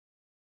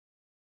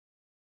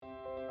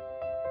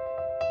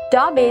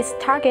Dobby's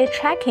target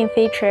tracking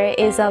feature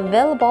is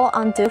available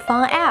on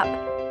DOBBY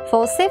app.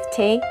 For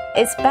safety,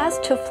 it's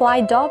best to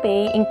fly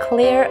Dobby in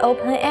clear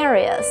open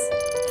areas.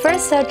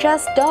 First,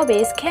 adjust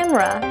Dobby's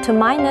camera to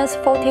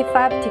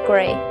 -45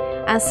 degrees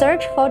and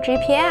search for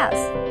GPS.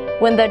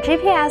 When the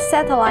GPS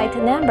satellite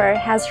number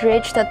has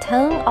reached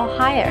 10 or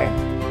higher,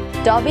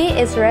 Dobby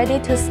is ready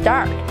to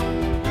start.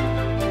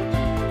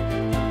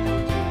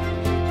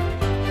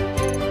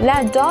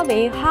 Let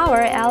Dobby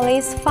hover at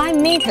least 5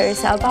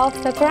 meters above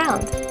the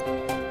ground.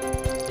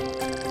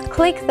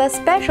 Click the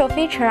special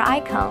feature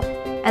icon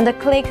and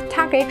click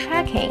Target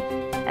Tracking,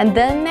 and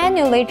then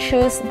manually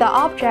choose the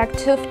object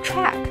to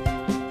track.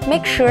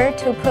 Make sure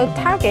to put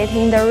target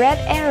in the red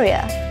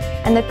area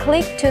and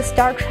click to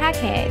start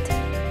tracking it.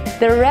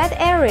 The red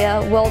area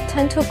will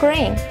turn to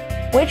green,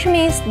 which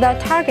means the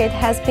target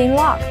has been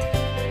locked.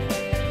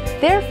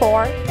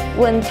 Therefore,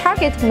 when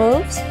target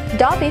moves,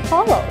 Dobby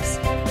follows.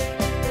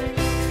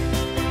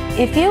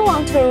 If you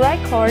want to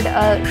record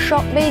a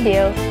short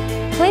video,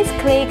 please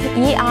click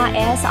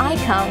ERS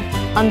icon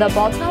on the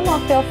bottom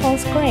of your phone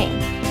screen,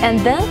 and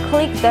then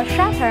click the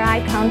shutter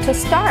icon to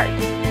start.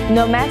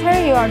 No matter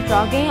you are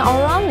jogging or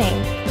running,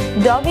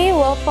 Dobby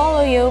will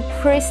follow you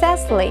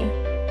precisely.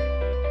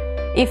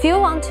 If you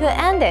want to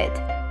end it,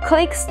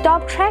 click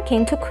Stop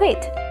Tracking to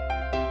quit.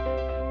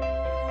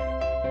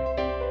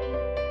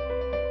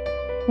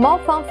 More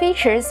fun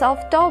features of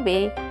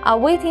Dobby are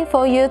waiting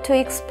for you to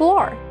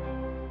explore.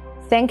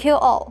 Thank you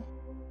all.